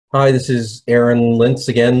Hi, this is Aaron Lintz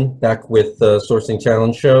again, back with the Sourcing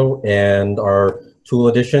Challenge Show and our Tool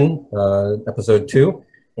Edition, episode 2.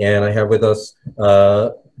 And I have with us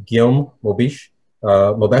Guillaume Mobesh,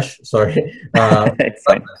 sorry. It's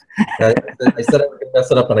fine. I said I was going to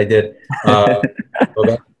mess it up, and I did.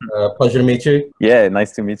 Mobesh, pleasure to meet you. Yeah,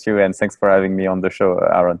 nice to meet you, and thanks for having me on the show,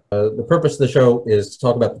 Aaron. The purpose of the show is to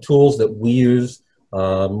talk about the tools that we use,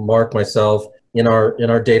 Mark, myself, in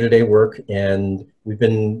our day-to-day work, and we've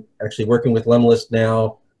been actually working with Lemlist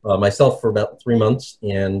now, myself for about 3 months,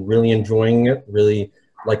 and really enjoying it. Really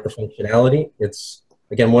like the functionality. It's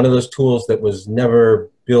again one of those tools that was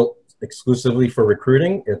never built exclusively for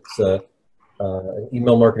recruiting. It's an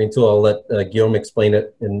email marketing tool. I'll let Guillaume explain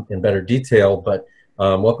it in better detail. But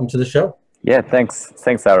welcome to the show. Yeah, thanks,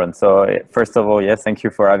 Aaron. So first of all, yes, thank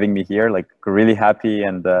you for having me here. Like, really happy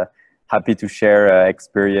and happy to share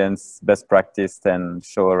experience, best practice, and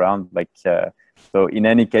show around. Like, so in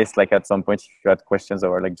any case, like at some point, if you had questions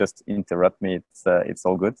or like just interrupt me, it's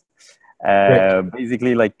all good.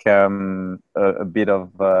 Basically, like a bit of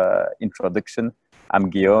introduction. I'm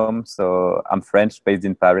Guillaume, so I'm French, based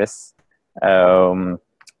in Paris.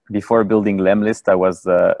 Before building Lemlist, I was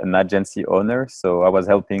an agency owner, so I was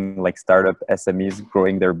helping like startup SMEs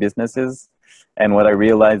growing their businesses. And what I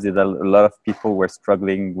realized is that a lot of people were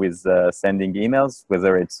struggling with sending emails,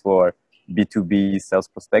 whether it's for B2B sales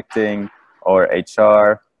prospecting or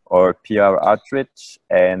HR or PR outreach.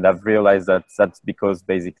 And I've realized that that's because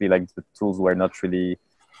basically like the tools were not really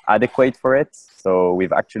adequate for it. So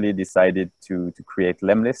we've actually decided to create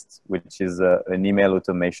Lemlist, which is an email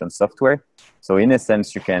automation software. So in a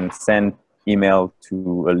sense, you can send email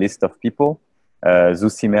to a list of people. Those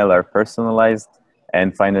emails are personalized.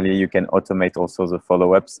 And finally, you can automate also the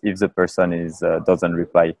follow-ups if the person doesn't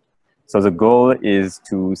reply. So the goal is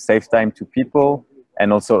to save time to people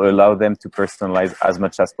and also allow them to personalize as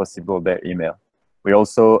much as possible their email. We're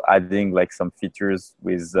also adding like some features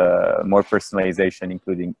with more personalization,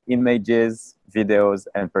 including images, videos,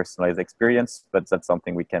 and personalized experience. But that's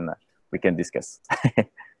something we can discuss.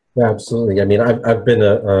 Yeah, absolutely. I mean, I've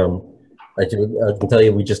been I can tell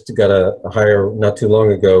you, we just got a hire not too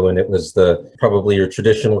long ago, and it was probably your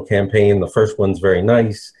traditional campaign. The first one's very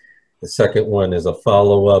nice. The second one is a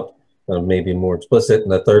follow-up, maybe more explicit,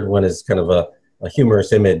 and the third one is kind of a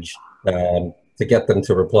humorous image. To get them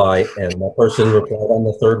to reply, and that person replied on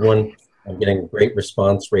the third one. I'm getting a great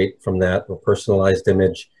response rate from that, a personalized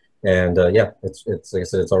image, and yeah, it's like I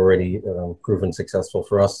said, it's already proven successful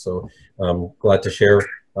for us. So I'm glad to share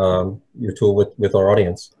your tool with our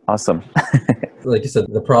audience. Awesome. Like you said,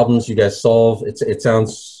 the problems you guys solve, it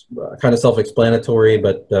sounds kind of self-explanatory,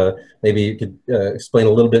 but maybe you could explain a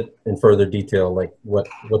little bit in further detail, like what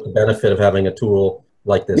the benefit of having a tool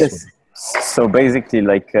like this Yes. would be. So basically,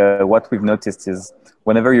 like what we've noticed is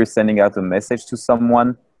whenever you're sending out a message to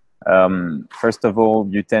someone, first of all,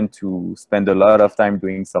 you tend to spend a lot of time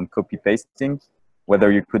doing some copy pasting,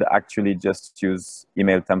 whether you could actually just use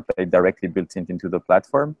email template directly built into the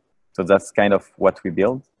platform. So that's kind of what we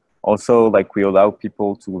build. Also, like we allow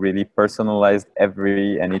people to really personalize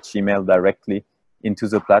every and each email directly into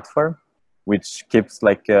the platform, which keeps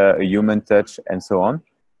like a human touch and so on.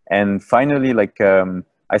 And finally, like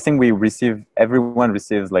I think everyone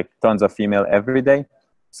receives like tons of email every day.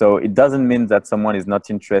 So it doesn't mean that someone is not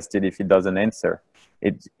interested if he doesn't answer.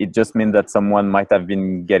 It just means that someone might have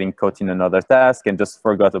been getting caught in another task and just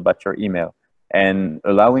forgot about your email. And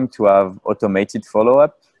allowing to have automated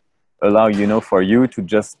follow-up allow, for you to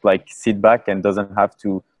just like sit back and doesn't have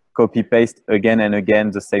to copy paste again and again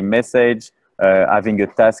the same message. Having a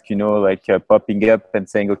task, like popping up and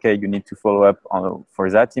saying, okay, you need to follow up for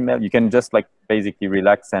that email. You can just like basically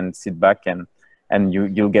relax and sit back and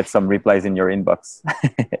you'll get some replies in your inbox.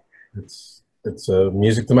 It's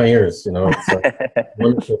music to my ears, It's a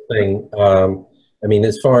wonderful thing. I mean,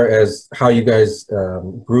 as far as how you guys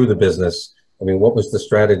grew the business, I mean, what was the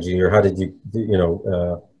strategy, or how did you,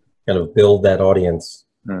 kind of build that audience?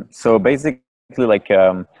 So basically, like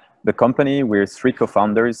the company, we're 3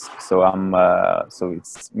 co-founders. So so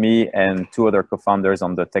it's me and 2 other co-founders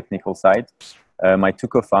on the technical side. My 2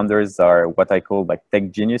 co-founders are what I call like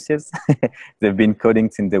tech geniuses. They've been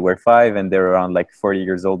coding since they were 5, and they're around like 40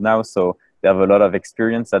 years old now. So they have a lot of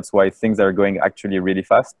experience. That's why things are going actually really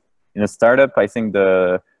fast. In a startup, I think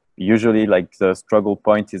usually like the struggle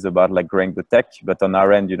point is about like growing the tech, but on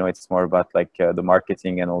our end, it's more about like the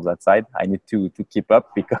marketing and all that side. I need to keep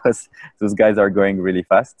up because those guys are going really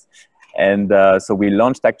fast. And so we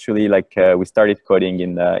launched actually like we started coding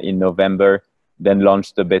in November, then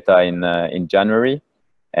launched the beta in January.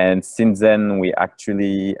 And since then, we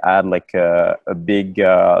actually had like a big,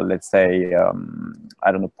 let's say,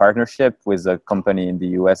 I don't know, partnership with a company in the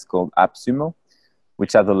US called AppSumo,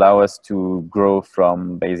 which has allowed us to grow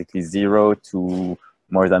from basically 0 to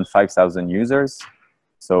more than 5,000 users.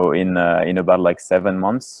 So in about like 7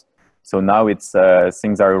 months. So now it's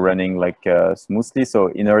things are running like smoothly. So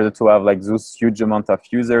in order to have like those huge amount of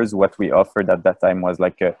users, what we offered at that time was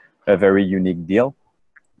like a very unique deal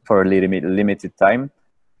for a limited time.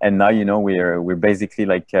 And now, you know, we're basically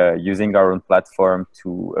like using our own platform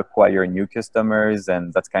to acquire new customers,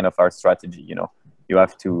 and that's kind of our strategy. You know, you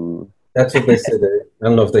have to. That's what they say. I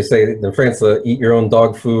don't know if they say in France, eat your own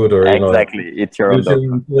dog food, or, you know, Exactly, eat your own dog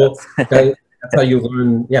food. That's how you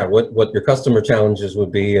learn, yeah, what your customer challenges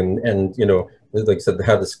would be, and you know, like I said,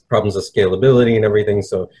 have the problems of scalability and everything.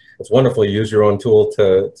 So it's wonderful. You use your own tool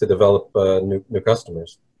to develop new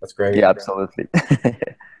customers. That's great. Yeah, absolutely.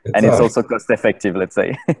 And it's also cost effective, let's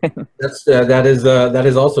say. That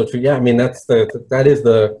is also true. Yeah, I mean, that is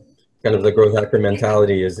the kind of the growth hacker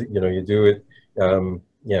mentality. Is, you know, you do it.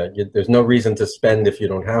 Yeah, there's no reason to spend if you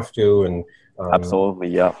don't have to, and absolutely,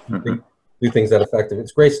 yeah. Do things that effective.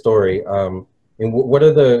 It's a great story. And what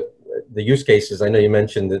are the use cases? I know you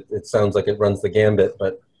mentioned that it sounds like it runs the gambit,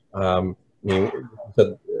 but I mean,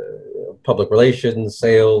 public relations,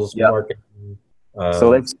 sales, marketing.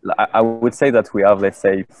 So I would say that we have, let's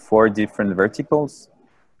say, 4 different verticals.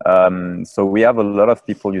 So we have a lot of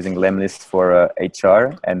people using Lemlist for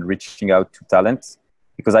HR and reaching out to talent,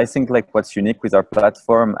 because I think like what's unique with our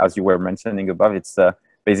platform, as you were mentioning above, it's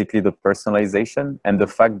basically the personalization and the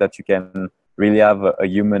fact that you can really have a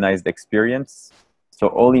humanized experience. So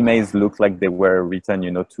all emails look like they were written,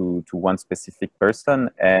 you know, to one specific person,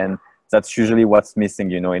 and that's usually what's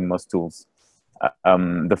missing, you know, in most tools.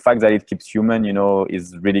 The fact that it keeps human, you know,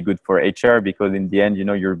 is really good for HR, because in the end, you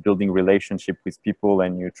know, you're building relationship with people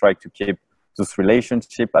and you try to keep those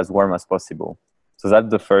relationship as warm as possible. So that's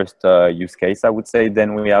the first use case, I would say.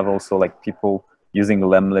 Then we have also like people using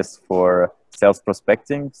Lemlist for sales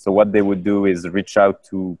prospecting. So what they would do is reach out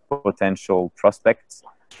to potential prospects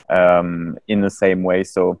in the same way.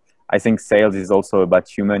 So I think sales is also about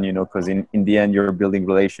human, you know, because in the end, you're building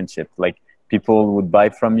relationship. Like, people would buy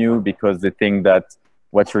from you because they think that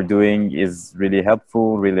what you're doing is really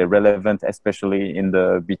helpful, really relevant, especially in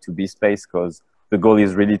the B2B space, because the goal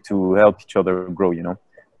is really to help each other grow, you know.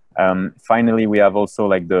 Finally, we have also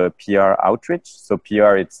like the PR outreach. So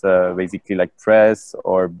PR, it's basically like press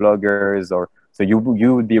or bloggers, or so you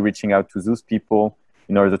would be reaching out to those people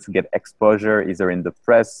in order to get exposure, either in the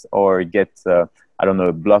press or get, I don't know,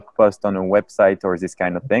 a blog post on a website or these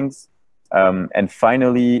kind of things. And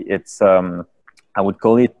finally, it's, I would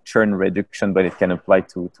call it churn reduction, but it can apply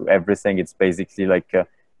to everything. It's basically like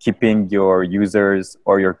keeping your users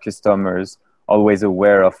or your customers always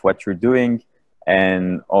aware of what you're doing,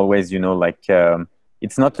 and always, you know, like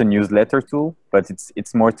it's not a newsletter tool, but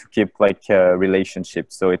it's more to keep like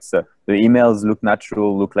relationships. So it's the emails look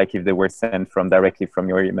natural, look like if they were sent directly from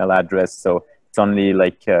your email address. So it's only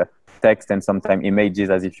like text and sometimes images,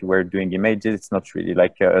 as if you were doing images. It's not really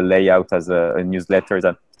like a layout as a newsletter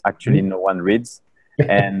that actually no one reads.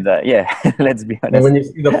 And yeah, let's be honest. And when you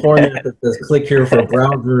see the format that says click here for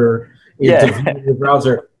browser, to view the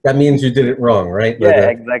browser, that means you did it wrong, right? Yeah,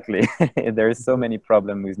 exactly. There's so many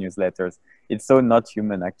problems with newsletters. It's so not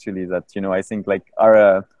human, actually, that, you know, I think like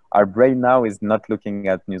our brain now is not looking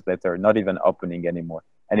at newsletter, not even opening anymore.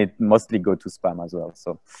 And it mostly go to spam as well.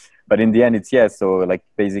 So, but in the end, it's, yeah, so like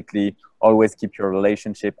basically always keep your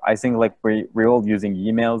relationship. I think like we're all using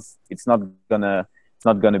emails. It's not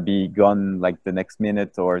gonna be gone like the next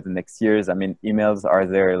minute or the next years. I mean, emails are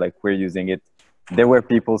there, like we're using it. There were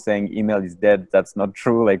people saying email is dead. That's not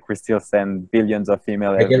true. Like, we still send billions of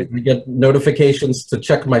email every day. I get notifications to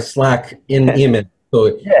check my Slack in email.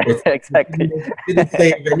 So yeah, exactly. It didn't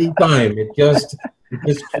save any time. It just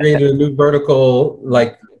created a new vertical,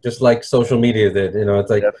 like just like social media did. You know, it's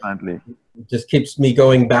like definitely it just keeps me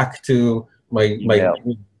going back to my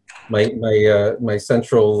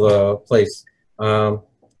central place. Well,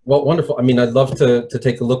 wonderful. I mean, I'd love to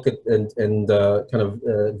take a look at and kind of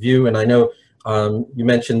view. And I know you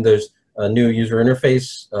mentioned there's a new user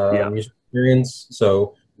interface, user experience.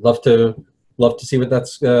 So love to see what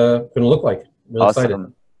that's going to look like. Really awesome.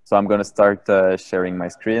 Excited. So I'm going to start sharing my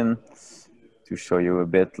screen to show you a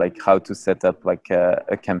bit like how to set up like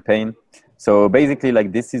a campaign. So basically,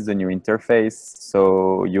 like, this is the new interface.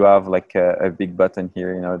 So you have like a big button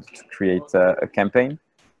here in order to create a campaign.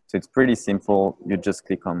 So it's pretty simple. You just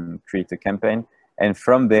click on create a campaign. And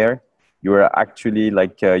from there, you are actually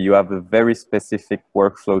like, you have a very specific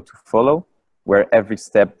workflow to follow. where every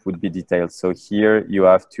step would be detailed. So here you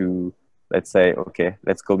have to, let's say, okay,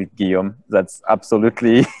 let's call it Guillaume. That's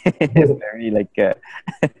absolutely very like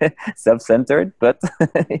self-centered, but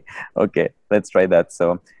okay, let's try that.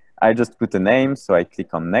 So I just put a name, so I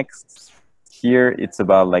click on next. Here it's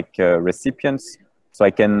about like recipients. So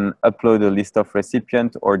I can upload a list of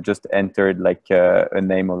recipients or just enter like a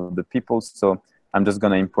name of the people. So I'm just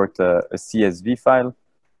gonna import a CSV file.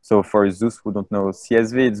 So for those who don't know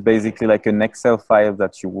CSV, it's basically like an Excel file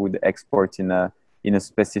that you would export in a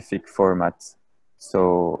specific format.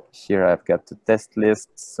 So here I've got the test list.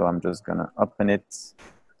 So I'm just gonna open it.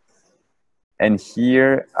 And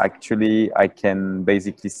here, actually, I can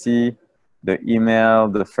basically see the email,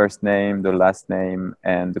 the first name, the last name,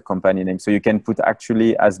 and the company name. So you can put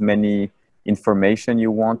actually as many information you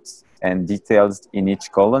want and details in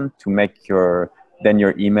each column to make then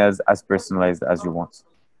your emails as personalized as you want.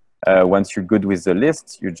 Once you're good with the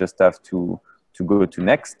list, you just have to go to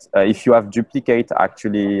next. If you have duplicate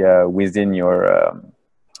actually within your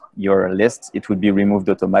list, it would be removed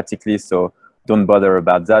automatically. So don't bother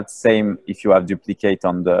about that. Same if you have duplicate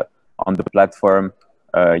on the platform,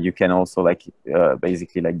 you can also like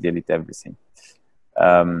basically like delete everything.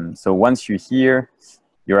 So once you're here,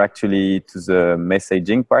 you're actually to the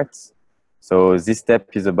messaging part. So this step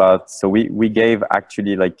is about, so we gave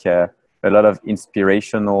actually like a lot of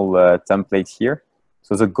inspirational template here.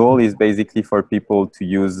 So the goal is basically for people to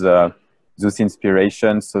use those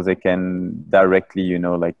inspirations so they can directly, you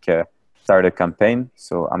know, like start a campaign.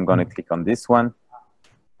 So I'm going to click on this one.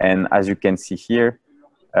 And as you can see here,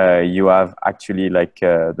 you have actually like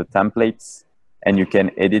the templates and you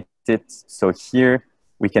can edit it. So here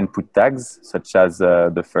we can put tags such as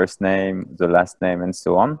the first name, the last name, and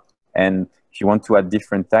so on. And if you want to add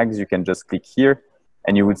different tags, you can just click here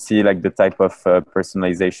and you would see like the type of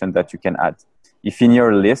personalization that you can add. If in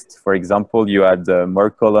your list, for example, you add more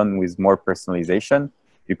column with more personalization,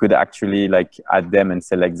 you could actually like add them and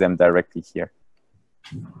select them directly here.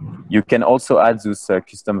 You can also add those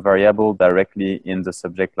custom variable directly in the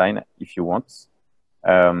subject line if you want.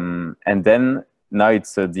 And then now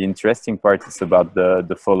it's the interesting part is about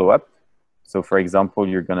the follow-up. So for example,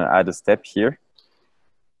 you're gonna add a step here.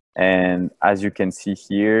 And as you can see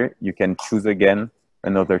here, you can choose again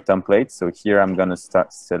another template. So here I'm gonna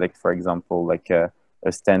select, for example, like a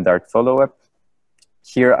standard follow-up.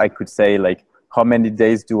 Here I could say like, how many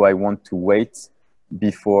days do I want to wait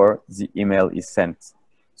before the email is sent?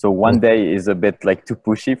 So one day is a bit like too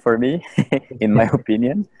pushy for me, in my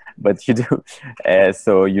opinion, but you do.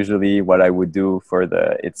 So usually what I would do for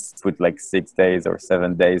it's put like 6 days or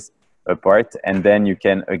 7 days apart. And then you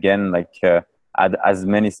can again, like add as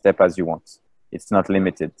many steps as you want. It's not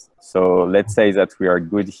limited. So let's say that we are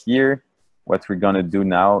good here. What we're gonna do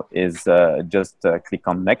now is just click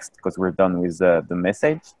on next because we're done with the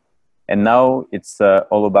message. And now it's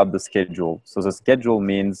all about the schedule. So the schedule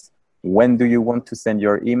means when do you want to send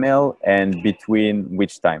your email and between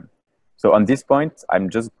which time. So on this point, I'm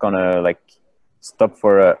just gonna like stop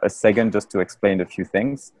for a second just to explain a few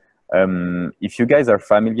things. If you guys are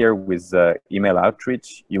familiar with email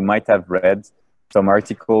outreach, you might have read some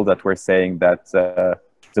article that were saying that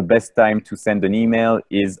the best time to send an email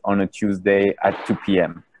is on a Tuesday at 2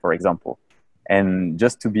 p.m., for example. And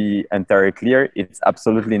just to be entirely clear, it's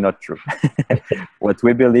absolutely not true. What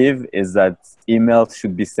we believe is that emails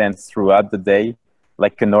should be sent throughout the day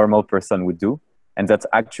like a normal person would do. And that's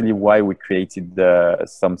actually why we created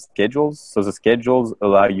some schedules. So the schedules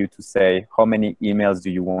allow you to say how many emails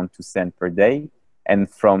do you want to send per day and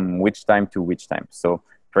from which time to which time. So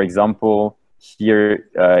for example, here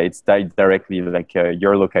it's tied directly like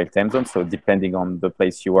your local time zone. So depending on the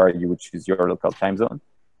place you are, you would choose your local time zone.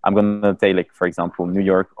 I'm going to take, like, for example, New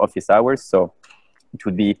York office hours. So it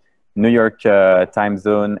would be New York time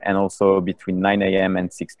zone and also between 9 a.m.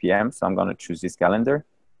 and 6 p.m. So I'm going to choose this calendar.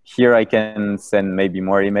 Here I can send maybe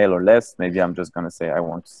more email or less. Maybe I'm just going to say I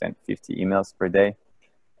want to send 50 emails per day.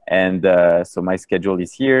 And so my schedule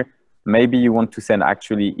is here. Maybe you want to send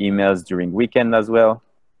actually emails during weekend as well.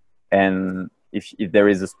 And if there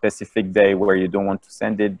is a specific day where you don't want to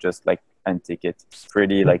send it, just like untick it. It's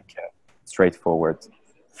pretty like straightforward.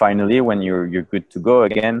 Finally, when you're good to go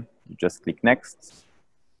again, you just click next.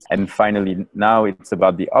 And finally, now it's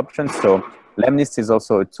about the options. So Lemlist is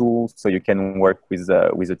also a tool so you can work with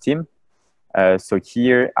a team. So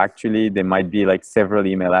here, actually, there might be like several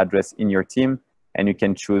email addresses in your team, and you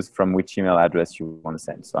can choose from which email address you want to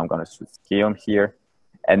send. So I'm going to choose Guillaume here.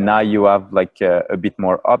 And now you have like a bit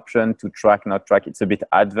more option to track, not track. It's a bit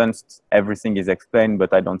advanced. Everything is explained,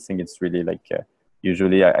 but I don't think it's really like,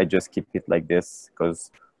 usually I just keep it like this because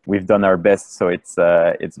we've done our best. So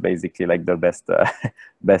it's basically like the best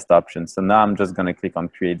best option. So now I'm just going to click on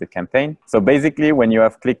create the campaign. So basically, when you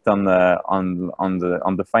have clicked on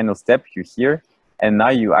the final step, you're here, and now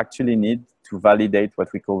you actually need to validate.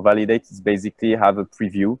 What we call validate is basically have a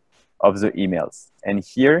preview of the emails. And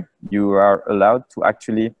here you are allowed to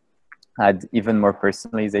actually add even more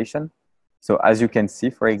personalization. So as you can see,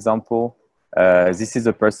 for example, this is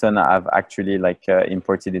a person I've actually like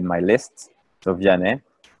imported in my list, so Vianney.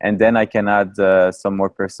 And then I can add some more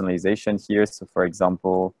personalization here. So for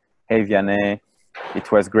example, hey Vianney,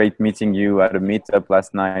 it was great meeting you at a meetup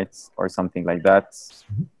last night, or something like that.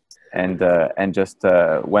 And just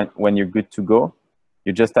when you're good to go,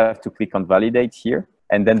 you just have to click on validate here,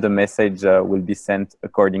 and then the message will be sent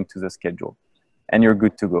according to the schedule, and you're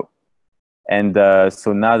good to go. And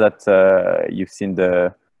so now that you've seen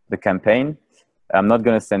the campaign, I'm not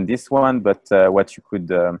going to send this one, but what you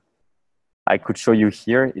could, I could show you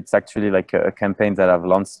here. It's actually like a campaign that I've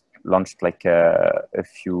launched like a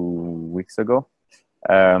few weeks ago.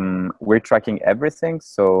 We're tracking everything,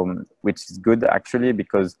 so which is good actually,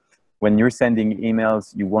 because when you're sending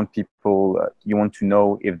emails, you want people, you want to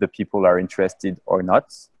know if the people are interested or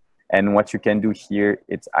not. And what you can do here,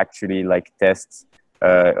 it's actually like tests.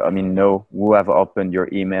 Know who have opened your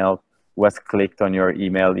email, who has clicked on your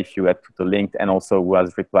email if you had put a link, and also who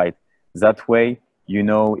has replied. That way, you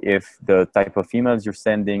know if the type of emails you're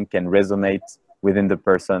sending can resonate with the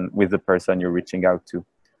person you're reaching out to.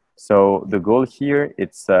 So the goal here,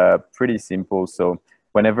 it's pretty simple. So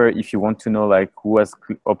whenever, if you want to know like who has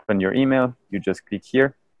opened your email, you just click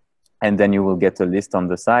here, and then you will get a list on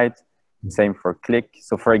the side. Same for click.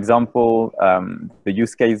 So for example, the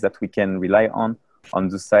use case that we can rely on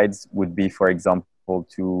the sides would be, for example,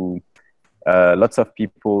 to lots of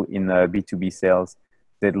people in B2B sales,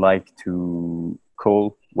 they'd like to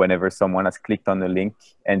call whenever someone has clicked on a link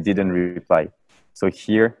and didn't reply. So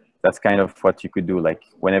here, that's kind of what you could do. Like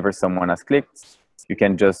whenever someone has clicked, you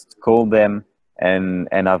can just call them and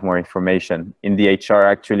have more information. In the HR,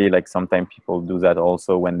 actually, like sometimes people do that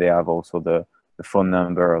also when they have also the phone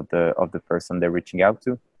number of the person they're reaching out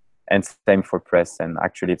to. And same for press. And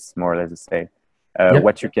actually, it's more or less the same.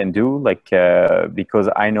 What you can do, like, because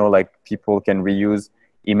I know like people can reuse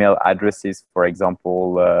email addresses, for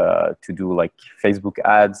example, to do like Facebook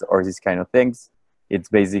ads or these kind of things. It's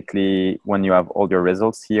basically when you have all your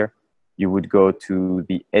results here, you would go to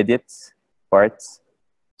the edit part,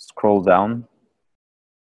 scroll down,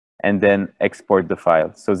 and then export the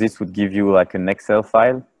file. So this would give you like an Excel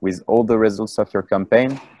file with all the results of your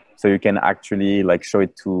campaign. So you can actually like show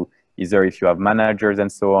it to either if you have managers and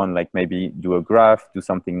so on, like maybe do a graph, do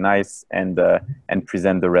something nice, and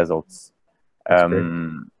present the results.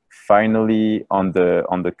 Finally, on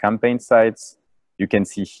the campaign sites, you can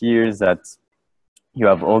see here that you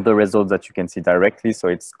have all the results that you can see directly. So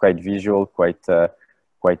it's quite visual, quite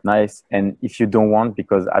nice. And if you don't want,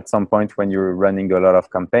 because at some point when you're running a lot of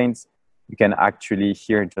campaigns, you can actually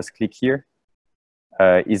here, just click here.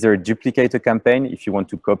 Either duplicate a campaign if you want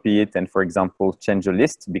to copy it and, for example, change a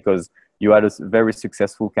list because you had a very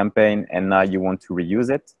successful campaign and now you want to reuse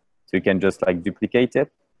it. So you can just like duplicate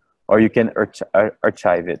it, or you can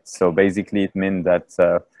archive it. So basically it means that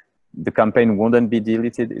the campaign wouldn't be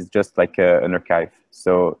deleted. It's just like an archive.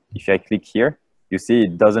 So if I click here, you see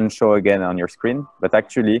it doesn't show again on your screen, but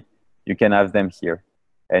actually you can have them here.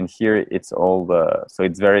 And here it's all so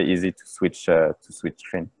it's very easy to switch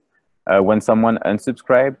screen. When someone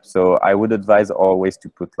unsubscribes, so I would advise always to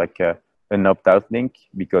put like an opt-out link,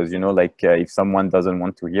 because, you know, like if someone doesn't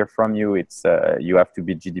want to hear from you, it's you have to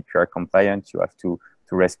be GDPR compliant. You have to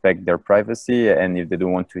respect their privacy. And if they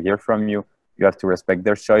don't want to hear from you, you have to respect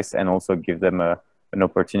their choice and also give them an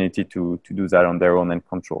opportunity to do that on their own and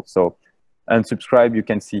control. So unsubscribe, you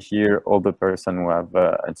can see here all the person who have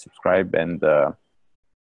unsubscribed,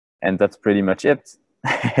 and that's pretty much it.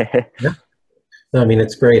 Yeah. I mean,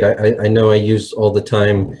 it's great. I know I use all the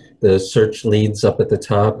time the search leads up at the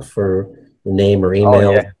top for the name or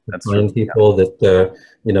email to find people that,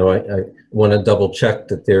 you know, I want to double check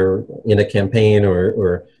that they're in a campaign,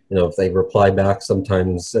 or you know, if they reply back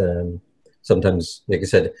sometimes. Sometimes, like I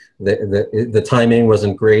said, the timing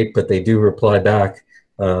wasn't great, but they do reply back.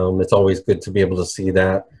 It's always good to be able to see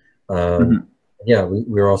that. Yeah,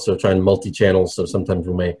 we're also trying multi-channel, so sometimes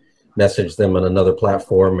we may message them on another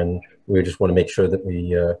platform, and we just want to make sure that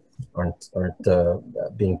we aren't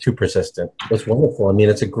being too persistent. That's wonderful. I mean,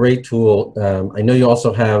 it's a great tool. I know you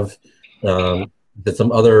also have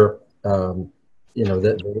some other, you know,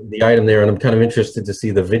 the item there, and I'm kind of interested to see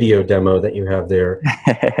the video demo that you have there.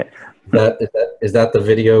 Is that the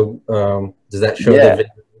video? Does that show the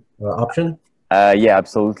video option? Yeah,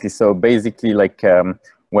 absolutely. So basically, like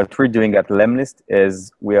what we're doing at Lemlist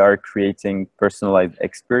is we are creating personalized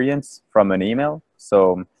experience from an email.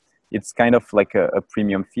 So it's kind of like a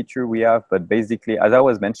premium feature we have. But basically, as I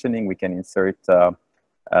was mentioning, we can insert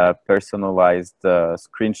personalized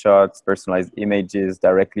screenshots, personalized images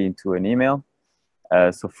directly into an email.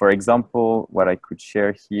 So for example, what I could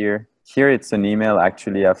share here, it's an email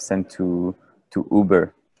actually I've sent to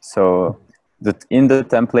Uber. So in the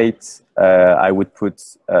template, I would put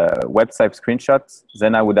website screenshots,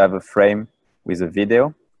 then I would have a frame with a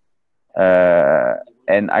video.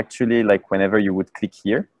 And actually, like whenever you would click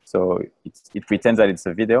here, so it pretends that it's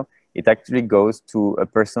a video, it actually goes to a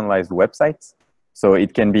personalized website. So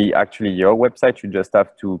it can be actually your website, you just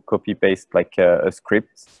have to copy paste like a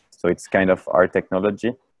script. So it's kind of our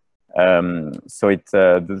technology. So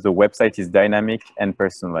the website is dynamic and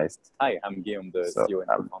personalized. Hi, I'm Guillaume, the So CEO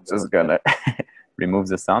and I'm co-founder. just gonna remove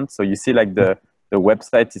the sound. So you see like the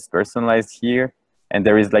website is personalized here, and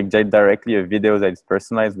there is like directly a video that is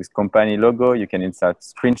personalized with company logo. You can insert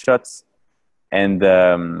screenshots, and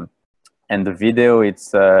the video,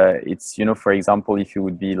 it's you know, for example, if you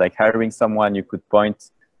would be like hiring someone, you could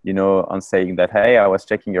point, you know, on saying that, hey, I was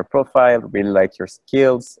checking your profile, really like your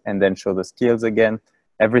skills, and then show the skills again.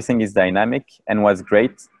 Everything is dynamic, and what's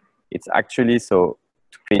great, it's actually so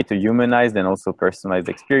to create a humanized and also personalized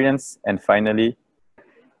experience. And finally,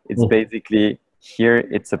 it's basically here,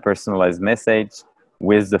 it's a personalized message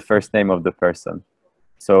with the first name of the person.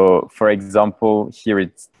 So for example, here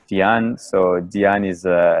it's Diane. So Diane is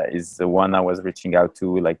the one I was reaching out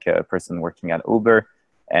to, like a person working at Uber.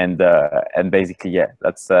 And basically, yeah,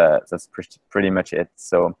 that's pretty much it.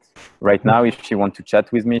 So right now, if she wants to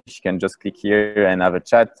chat with me, she can just click here and have a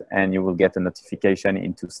chat, and you will get a notification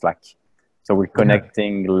into Slack. So we're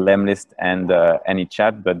connecting Lemlist and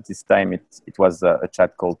AnyChat, but this time it was a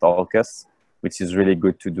chat called Talkus, which is really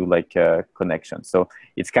good to do like a connection. So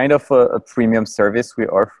it's kind of a premium service we're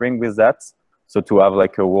offering with that. So to have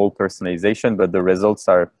like a whole personalization, but the results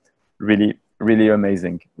are really, really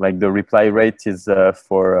amazing. Like the reply rate is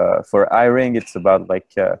for hiring, it's about like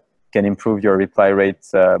can improve your reply rate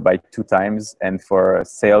by 2 times, and for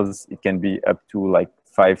sales it can be up to like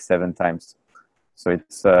 5-7 times. So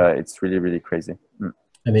it's really, really crazy.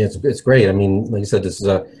 I mean, it's great. I mean, like you said, this is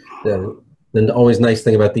the always nice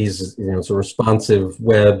thing about these is, you know, it's a responsive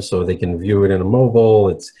web, so they can view it in a mobile.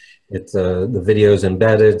 It's the video's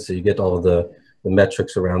embedded, so you get all of the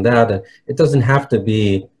metrics around that. And it doesn't have to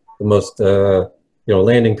be the most, you know,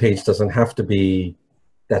 landing page doesn't have to be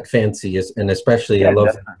that fancy. And especially, Yeah,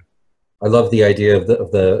 I love the idea of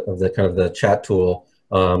the kind of the chat tool.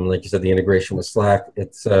 Like you said, the integration with Slack.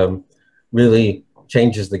 It's really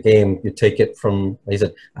changes the game. You take it from, like I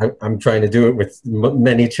said, I'm trying to do it with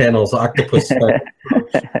many channels, octopus.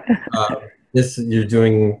 This you're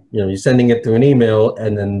doing, you know, you're sending it through an email,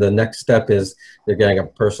 and then the next step is they're getting a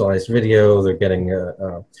personalized video. They're getting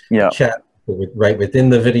a chat right within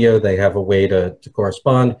the video. They have a way to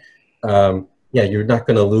correspond. Yeah, you're not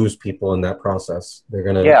going to lose people in that process. They're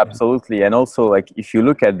going to. Yeah, absolutely. And also, like, if you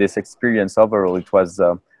look at this experience overall, it was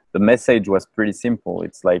the message was pretty simple.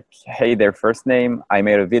 It's like, hey, their first name, I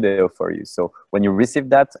made a video for you. So when you receive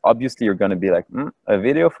that, obviously you're going to be like, a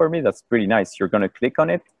video for me? That's pretty nice. You're going to click on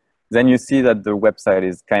it. Then you see that the website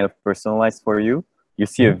is kind of personalized for you. You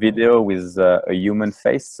see a video with a human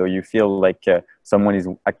face. So you feel like someone is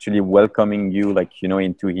actually welcoming you, like, you know,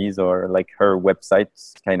 into his or like her website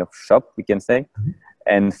kind of shop, we can say.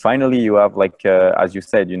 And finally, you have like, as you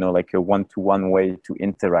said, you know, like a one-to-one way to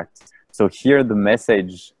interact. So here the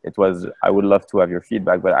message, it was, I would love to have your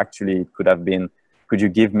feedback, but actually it could have been, could you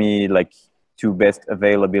give me like 2 best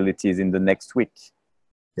availabilities in the next week?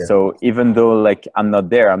 Yeah. So even though like I'm not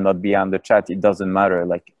there, I'm not behind the chat, it doesn't matter.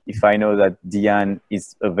 Like if I know that Diane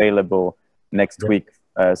is available next week,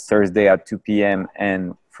 Thursday at 2 p.m.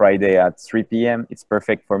 and Friday at 3 p.m., it's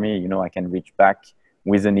perfect for me. You know, I can reach back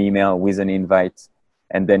with an email, with an invite.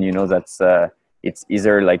 And then, you know, that's, it's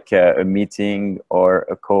either like a meeting or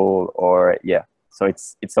a call or So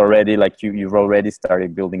it's already like you've already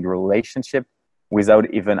started building a relationship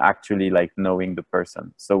without even actually like knowing the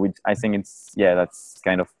person. So I think it's, that's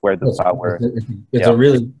kind of where the power. It's a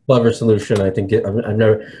really clever solution. I think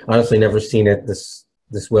I've honestly never seen it this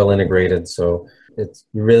well integrated. So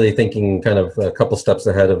you're really thinking kind of a couple steps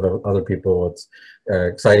ahead of other people. It's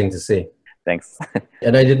exciting to see. Thanks.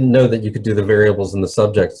 And I didn't know that you could do the variables in the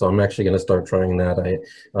subject, so I'm actually going to start trying that.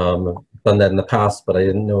 I've done that in the past, but I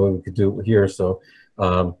didn't know we could do it here. So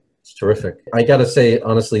it's terrific. I got to say,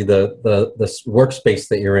 honestly, the workspace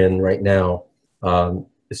that you're in right now,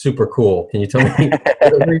 super cool. Can you tell me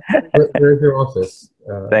where's your office?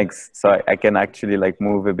 Thanks. So I can actually like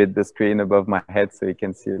move a bit the screen above my head so you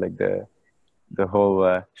can see like the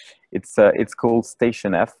whole. It's called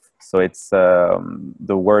Station F. So it's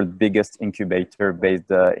the world's biggest incubator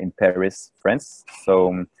based in Paris, France.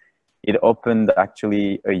 So it opened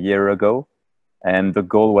actually a year ago, and the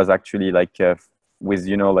goal was actually like with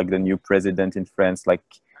like the new president in France, like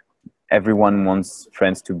everyone wants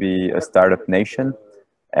France to be a startup nation.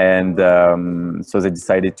 And so they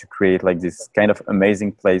decided to create like this kind of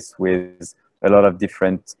amazing place with a lot of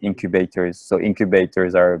different incubators. So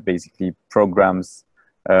incubators are basically programs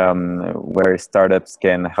where startups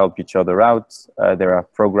can help each other out. There are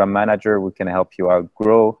program manager who can help you out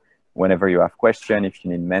grow whenever you have questions, if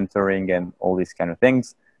you need mentoring and all these kind of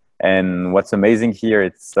things. And what's amazing here,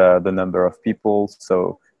 it's the number of people.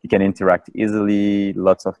 So you can interact easily,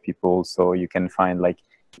 lots of people. So you can find like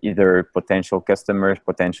either potential customers,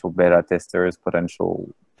 potential beta testers, potential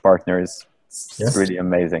partners. It's really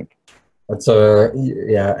amazing. That's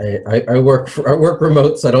yeah. I work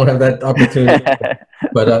remote, so I don't have that opportunity.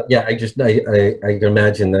 But yeah, I can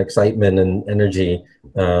imagine the excitement and energy,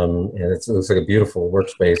 and it looks like a beautiful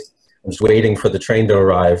workspace. I'm just waiting for the train to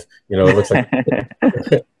arrive. You know, it looks like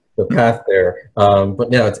the path there.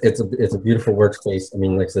 But yeah, it's a beautiful workspace. I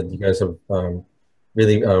mean, like I said, you guys have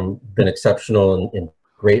really been exceptional and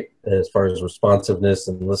great as far as responsiveness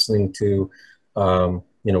and listening to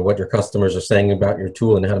what your customers are saying about your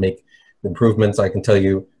tool and how to make improvements. I can tell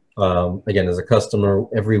you, again, as a customer,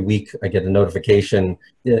 every week I get a notification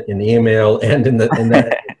in the email and in the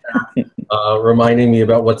reminding me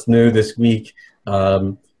about what's new this week.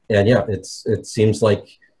 And yeah, it seems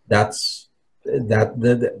like that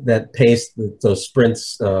pace, those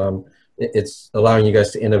sprints, it's allowing you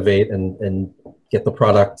guys to innovate and get the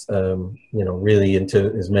product, really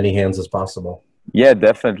into as many hands as possible. Yeah,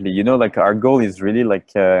 definitely. Like our goal is really like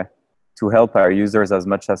to help our users as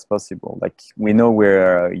much as possible. Like we know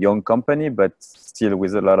we're a young company, but still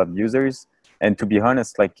with a lot of users. And to be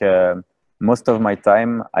honest, like most of my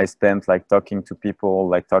time I spent like talking to people,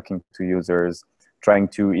 like talking to users, trying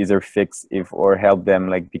to either fix or help them.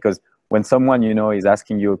 Like because when someone is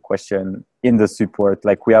asking you a question in the support,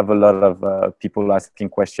 like we have a lot of people asking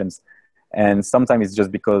questions. And sometimes it's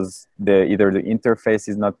just because either the interface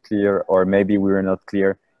is not clear or maybe we're not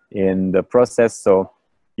clear in the process. So,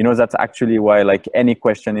 that's actually why like any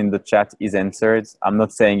question in the chat is answered. I'm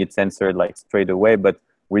not saying it's answered like straight away, but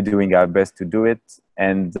we're doing our best to do it.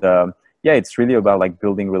 And yeah, it's really about like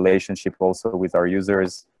building relationship also with our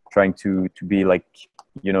users, trying to be like,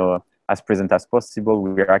 as present as possible.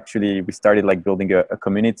 We started like building a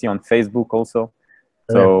community on Facebook also.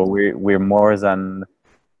 So we're more than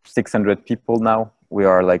 600 people now. We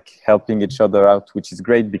are like helping each other out, which is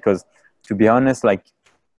great because to be honest, like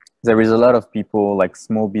there is a lot of people like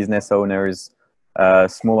small business owners,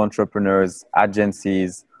 small entrepreneurs,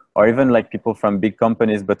 agencies, or even like people from big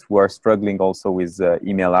companies, but who are struggling also with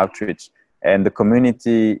email outreach. And the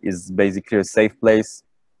community is basically a safe place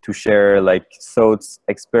to share like thoughts,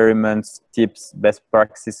 experiments, tips, best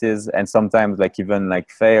practices, and sometimes like even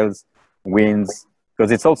like fails, wins.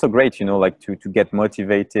 Because it's also great, like to get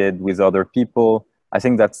motivated with other people. I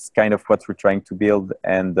think that's kind of what we're trying to build.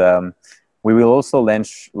 And we will also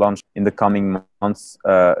launch in the coming months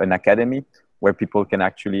an academy where people can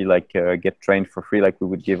actually like get trained for free. Like we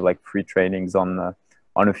would give like free trainings on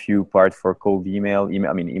a few parts for cold email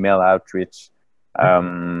outreach,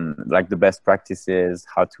 like the best practices,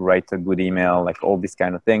 how to write a good email, like all these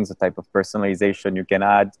kind of things, the type of personalization you can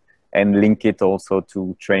add. And link it also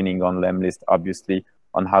to training on Lemlist, obviously,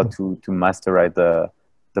 on how to masterize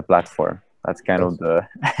the platform. That's kind of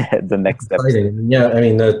the next step. Yeah, I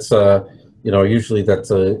mean that's usually that's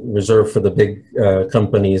reserved for the big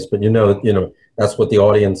companies, but that's what the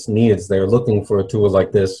audience needs. They're looking for a tool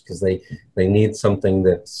like this because they need something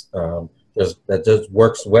that's that just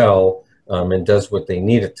works well and does what they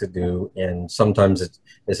need it to do. And sometimes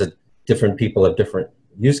different people have different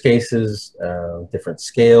use cases, different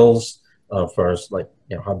scales, as far as like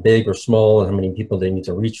how big or small and how many people they need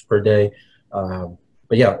to reach per day.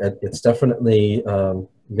 But yeah, it's definitely you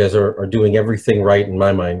guys are doing everything right in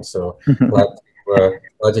my mind. So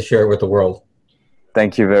glad to share it with the world.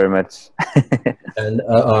 Thank you very much. And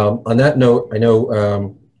on that note, I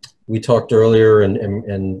know we talked earlier,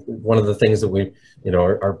 and one of the things that we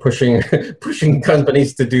are pushing pushing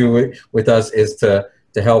companies to do with us is to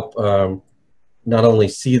help. Not only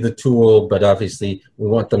see the tool, but obviously we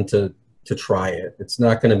want them to try it. It's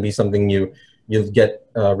not going to be something you get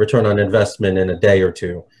return on investment in a day or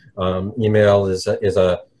two. Email is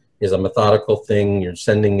a is a methodical thing. You're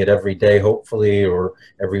sending it every day, hopefully, or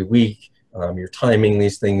every week. You're timing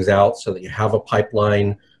these things out so that you have a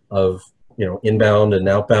pipeline of, you know, inbound and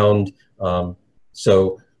outbound.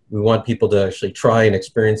 So we want people to actually try and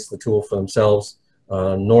experience the tool for themselves.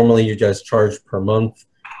 Normally, you guys charge per month.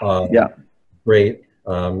 Yeah. Great.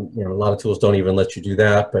 You know, a lot of tools don't even let you do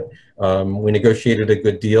that, but we negotiated a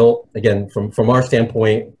good deal. Again, from our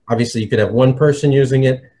standpoint, obviously you could have one person using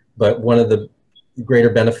it, but one of the greater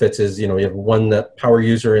benefits is, you know, you have one power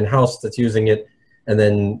user in-house that's using it, and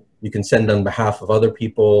then you can send on behalf of other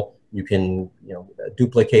people. You can, you know,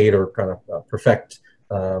 duplicate or kind of perfect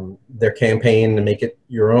their campaign and make it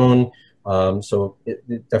your own. So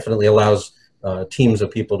it definitely allows teams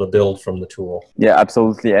of people to build from the tool. Yeah,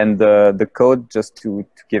 absolutely. And the code, just to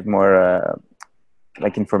give more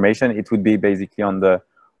like information, it would be basically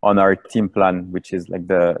on our team plan, which is like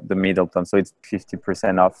the Middleton. So it's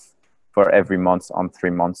 50% off for every month on 3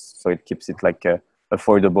 months. So it keeps it like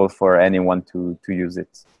affordable for anyone to use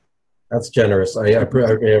it. That's generous. I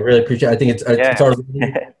really appreciate it. I think it's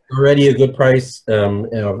already a good price. You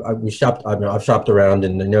know, I've shopped around,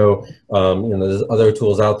 and I know, you know, there's other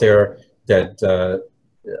tools out there that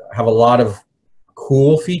have a lot of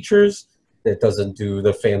cool features that doesn't do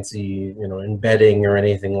the fancy, you know, embedding or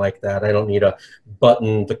anything like that. I don't need a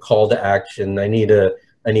button to call to action. And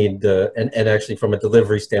actually from a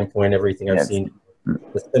delivery standpoint, everything I've seen,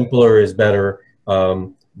 the simpler is better.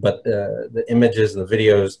 But the images and the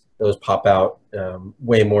videos, those pop out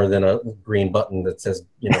way more than a green button that says,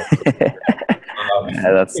 you know.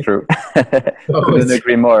 Yeah, that's true. Couldn't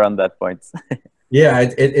agree more on that point. Yeah,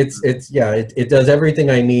 it does everything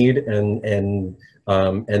I need and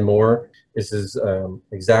more. This is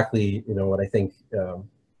exactly, you know, what I think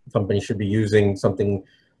companies should be using, something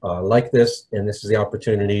like this, and this is the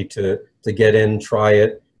opportunity to get in, try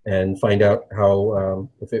it, and find out how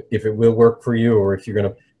if it will work for you, or if you're going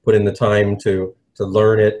to put in the time to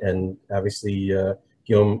learn it. And obviously,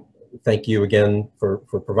 Guillaume, thank you again for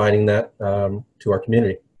providing that to our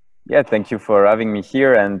community. Yeah, thank you for having me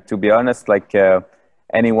here. And to be honest, like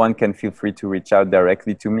anyone can feel free to reach out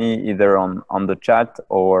directly to me, either on the chat,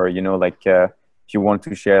 or, you know, like if you want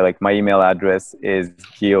to share, like my email address is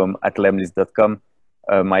guillaume@lemlist.com.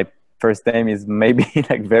 My first name is maybe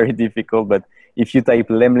like very difficult, but if you type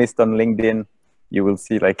Lemlist on LinkedIn, you will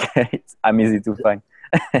see like I'm easy to find.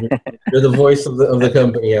 You're the voice of the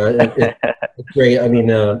company. It's great. I mean,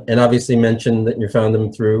 and obviously mention that you found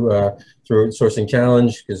them through Sourcing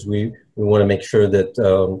Challenge, because we want to make sure that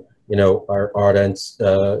you know, our audience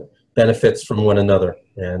benefits from one another.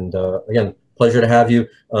 And again, pleasure to have you.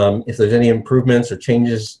 If there's any improvements or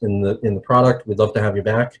changes in the product, we'd love to have you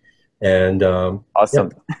back. And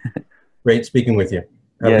awesome. Yeah, great speaking with you.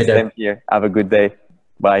 Have a good day. Same here. Have a good day.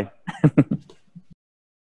 Bye.